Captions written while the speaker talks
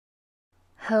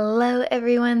Hello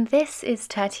everyone, this is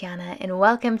Tatyana and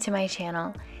welcome to my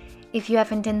channel. If you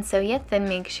haven't done so yet, then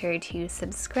make sure to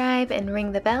subscribe and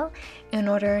ring the bell in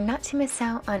order not to miss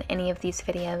out on any of these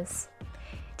videos.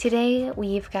 Today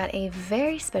we've got a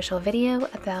very special video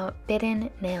about Bitten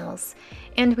Nails,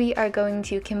 and we are going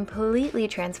to completely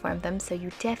transform them, so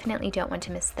you definitely don't want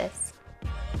to miss this.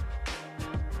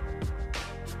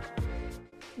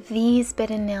 These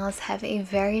Bitten Nails have a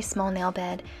very small nail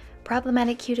bed,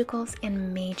 problematic cuticles,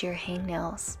 and major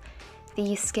hangnails.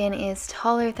 The skin is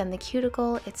taller than the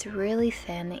cuticle, it's really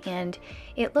thin, and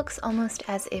it looks almost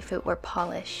as if it were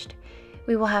polished.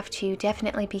 We will have to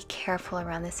definitely be careful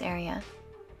around this area.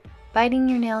 Biting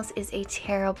your nails is a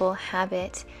terrible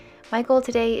habit. My goal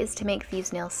today is to make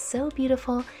these nails so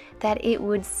beautiful that it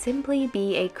would simply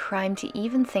be a crime to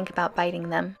even think about biting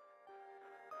them.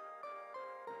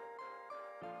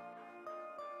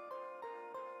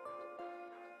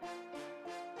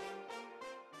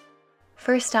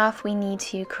 First off, we need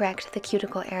to correct the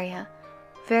cuticle area.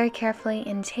 Very carefully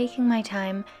and taking my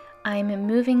time, I'm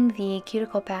moving the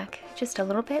cuticle back just a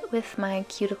little bit with my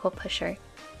cuticle pusher.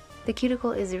 The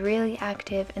cuticle is really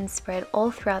active and spread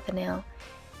all throughout the nail.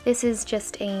 This is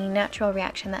just a natural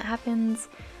reaction that happens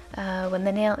when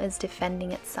the nail is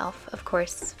defending itself, of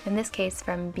course, in this case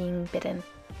from being bitten.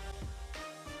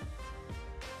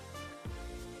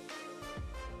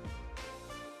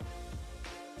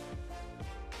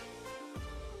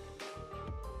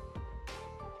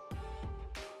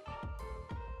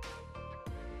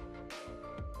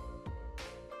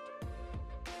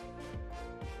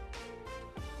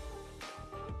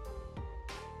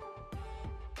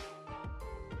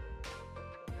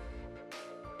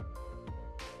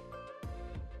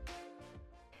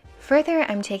 Further,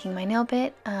 I'm taking my nail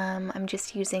bit. I'm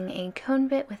just using a cone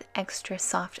bit with extra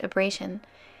soft abrasion.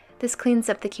 This cleans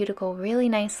up the cuticle really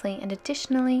nicely and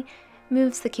additionally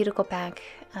moves the cuticle back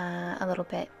a little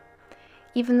bit.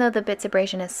 Even though the bit's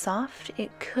abrasion is soft,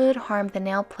 it could harm the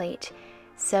nail plate,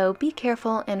 so be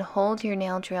careful and hold your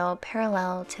nail drill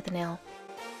parallel to the nail.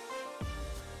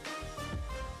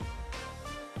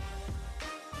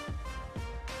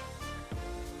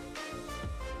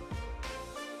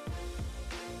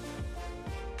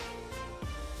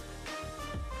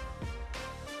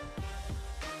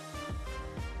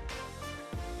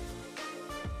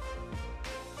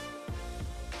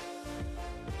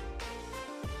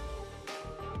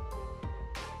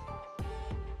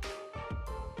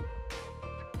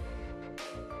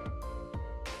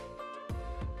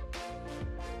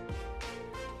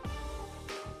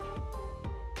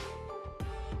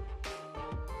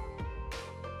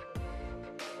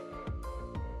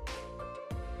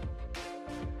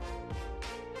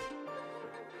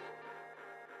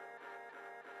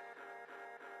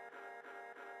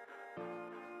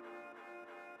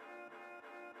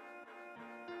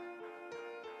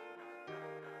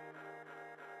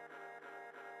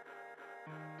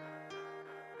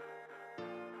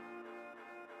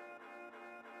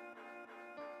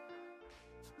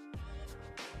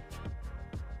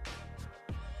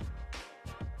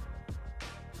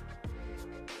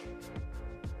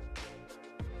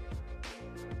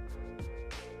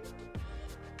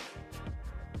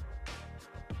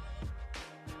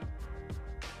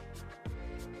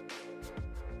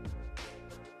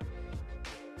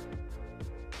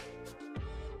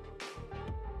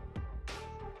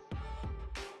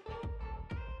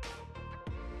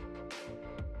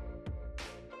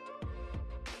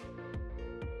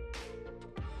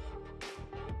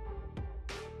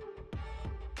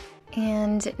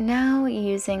 And now,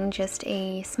 using just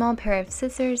a small pair of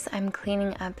scissors, I'm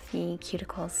cleaning up the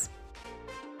cuticles.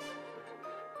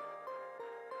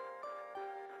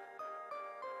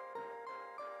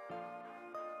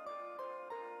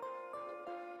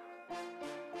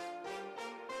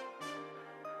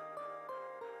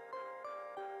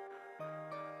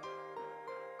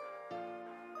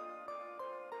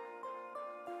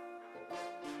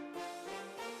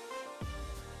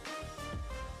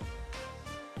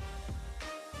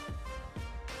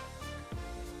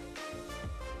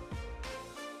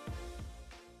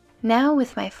 Now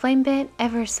with my flame bit,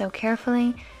 ever so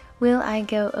carefully, will I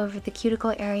go over the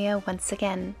cuticle area once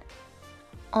again.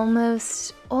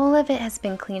 Almost all of it has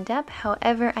been cleaned up,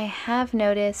 however I have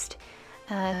noticed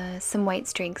some white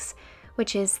streaks,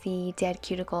 which is the dead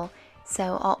cuticle,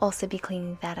 so I'll also be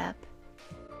cleaning that up.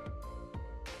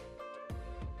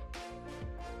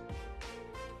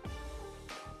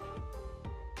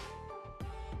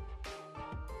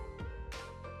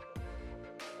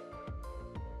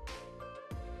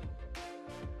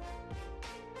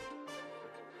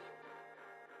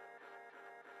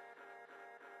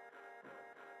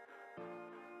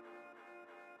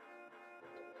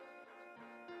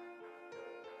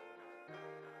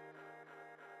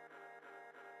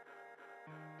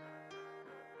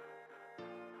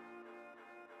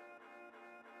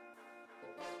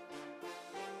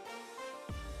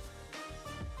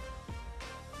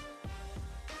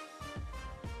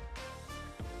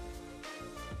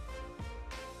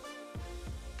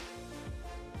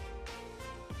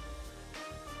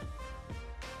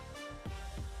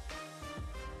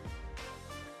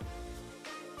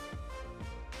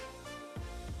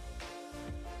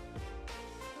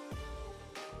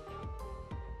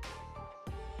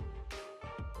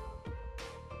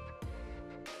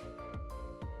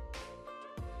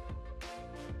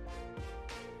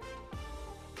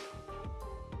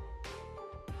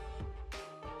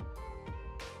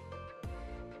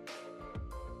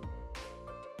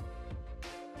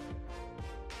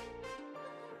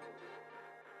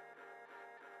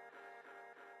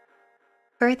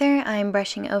 Further, I'm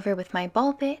brushing over with my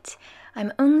ball bit.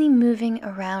 I'm only moving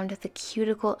around the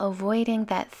cuticle, avoiding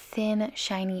that thin,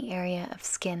 shiny area of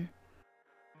skin.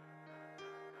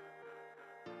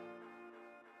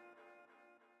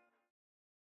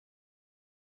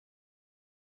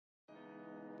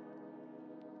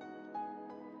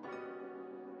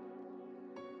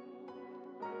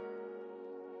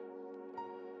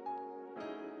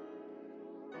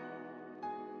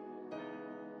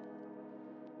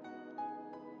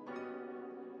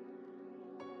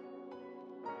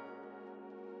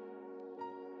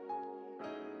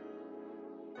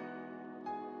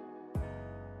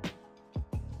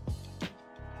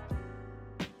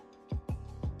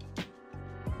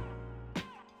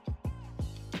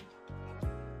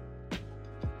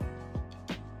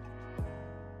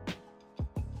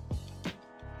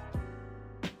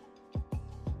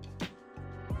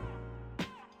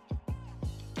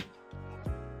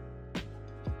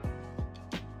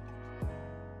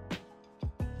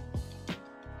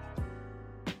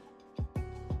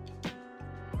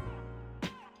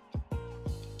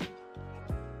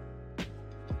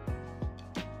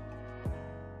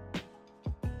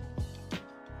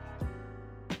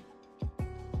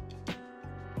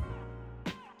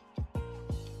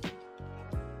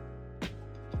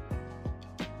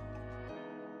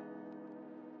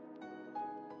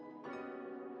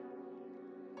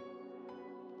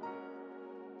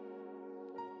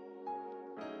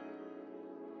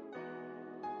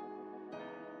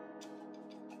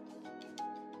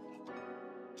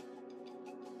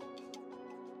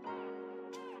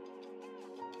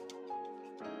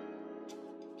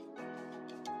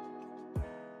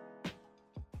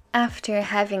 After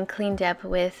having cleaned up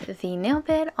with the nail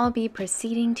bed, I'll be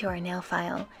proceeding to our nail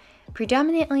file,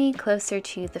 predominantly closer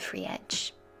to the free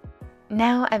edge.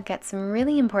 Now I've got some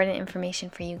really important information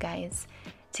for you guys.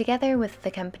 Together with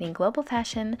the company Global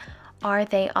Fashion, are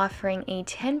they offering a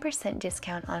 10%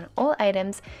 discount on all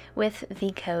items with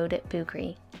the code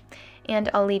BOOGRY. And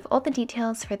I'll leave all the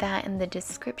details for that in the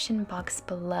description box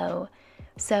below.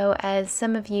 So as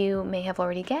some of you may have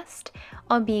already guessed,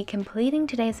 I'll be completing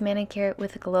today's manicure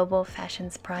with Global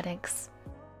Fashion's products.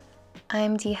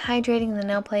 I'm dehydrating the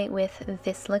nail plate with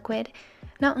this liquid.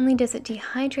 Not only does it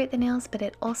dehydrate the nails, but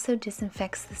it also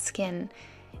disinfects the skin.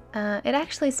 It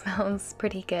actually smells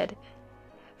pretty good.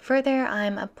 Further,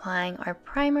 I'm applying our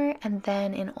primer and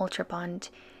then an Ultra Bond.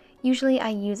 Usually I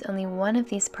use only one of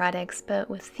these products, but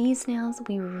with these nails,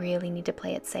 we really need to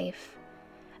play it safe.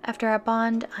 After our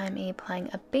bond, I'm applying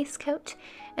a base coat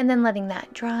and then letting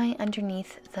that dry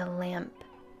underneath the lamp.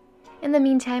 In the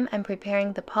meantime, I'm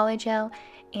preparing the polygel,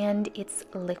 and it's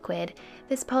liquid.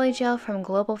 This polygel from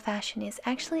Global Fashion is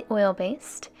actually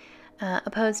oil-based,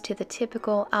 opposed to the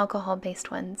typical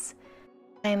alcohol-based ones.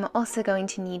 I'm also going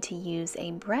to need to use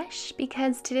a brush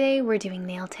because today we're doing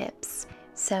nail tips.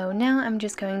 So now I'm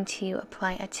just going to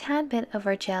apply a tad bit of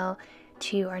our gel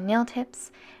to our nail tips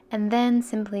and then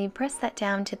simply press that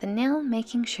down to the nail,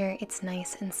 making sure it's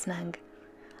nice and snug.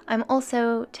 I'm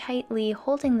also tightly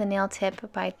holding the nail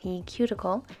tip by the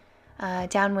cuticle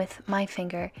down with my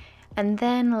finger and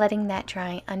then letting that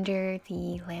dry under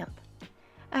the lamp.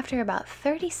 After about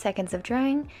 30 seconds of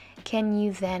drying, can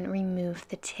you then remove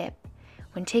the tip?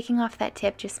 When taking off that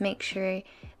tip, just make sure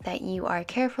that you are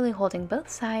carefully holding both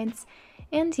sides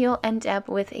and you'll end up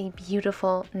with a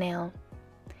beautiful nail.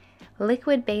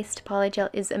 Liquid-based polygel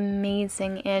is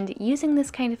amazing, and using this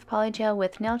kind of polygel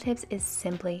with nail tips is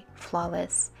simply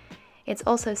flawless. It's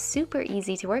also super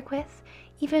easy to work with,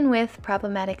 even with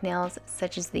problematic nails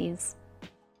such as these.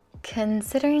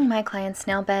 Considering my clients'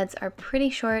 nail beds are pretty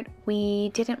short, we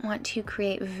didn't want to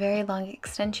create very long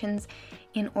extensions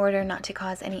in order not to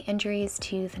cause any injuries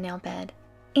to the nail bed.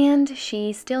 And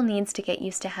she still needs to get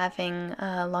used to having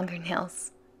longer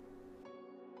nails.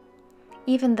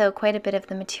 Even though quite a bit of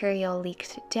the material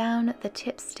leaked down, the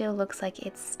tip still looks like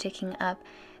it's sticking up.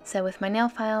 So with my nail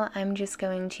file, I'm just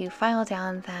going to file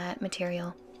down that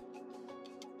material.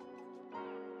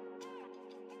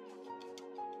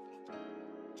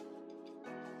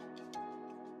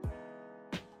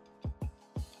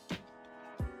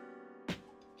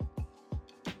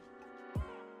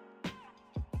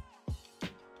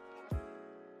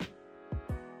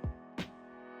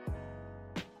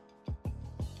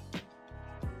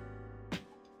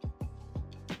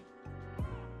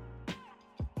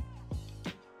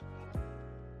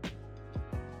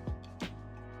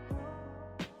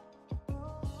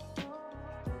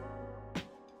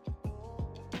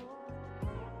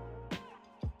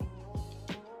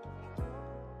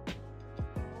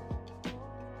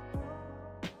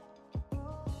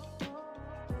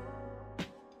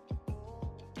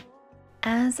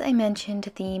 As I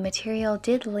mentioned, the material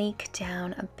did leak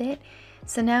down a bit,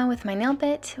 so now with my nail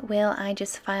bit, I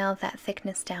just file that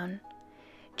thickness down.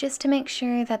 Just to make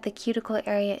sure that the cuticle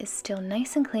area is still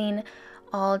nice and clean,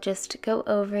 I'll just go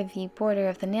over the border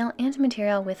of the nail and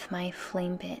material with my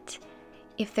flame bit.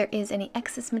 If there is any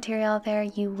excess material there,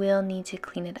 you will need to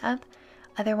clean it up,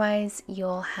 otherwise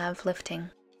you'll have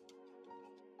lifting.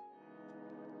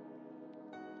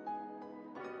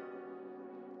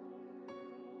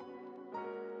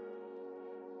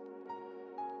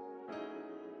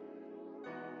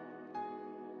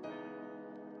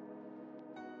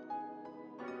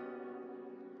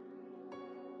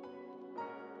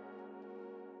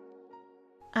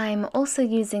 I'm also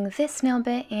using this nail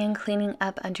bit and cleaning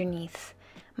up underneath.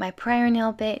 My prior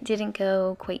nail bit didn't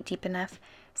go quite deep enough,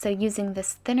 so using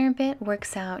this thinner bit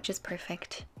works out just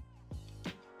perfect.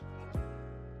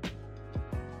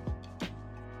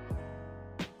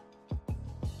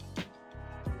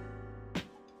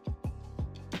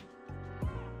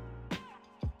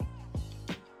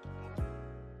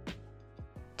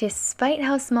 Despite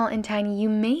how small and tiny you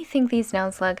may think these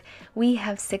nails look, we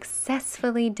have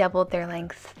successfully doubled their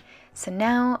length. So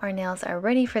now our nails are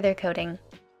ready for their coating.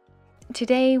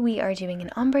 Today we are doing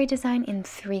an ombre design in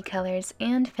 3 colors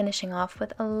and finishing off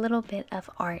with a little bit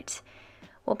of art.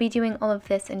 We'll be doing all of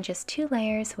this in just 2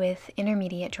 layers with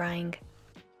intermediate drying.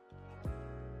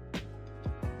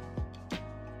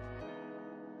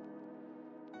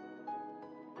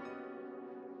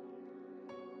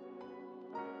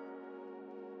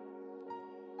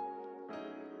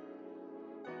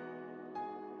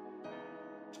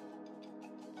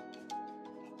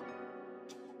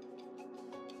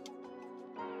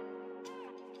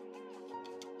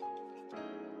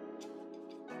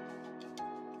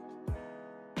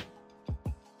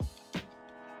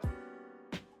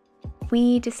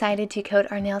 We decided to coat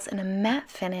our nails in a matte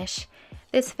finish.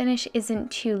 This finish isn't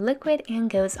too liquid and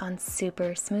goes on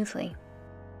super smoothly.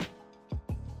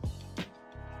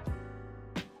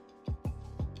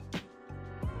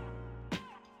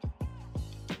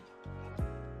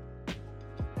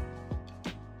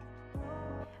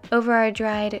 Over our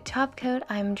dried top coat,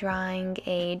 I'm drawing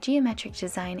a geometric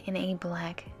design in a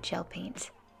black gel paint.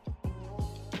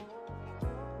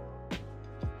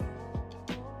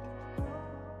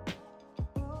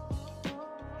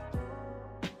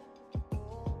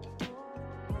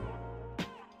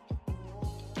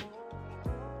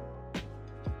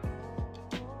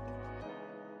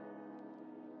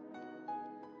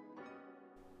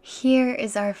 Here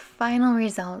is our final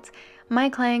result. My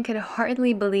client could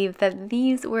hardly believe that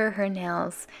these were her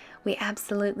nails. We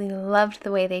absolutely loved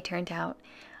the way they turned out.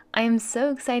 I am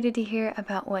so excited to hear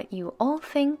about what you all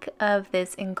think of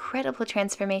this incredible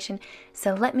transformation,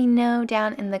 so let me know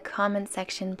down in the comment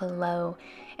section below.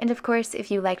 And of course, if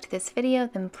you liked this video,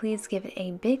 then please give it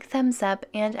a big thumbs up,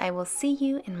 and I will see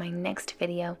you in my next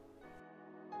video.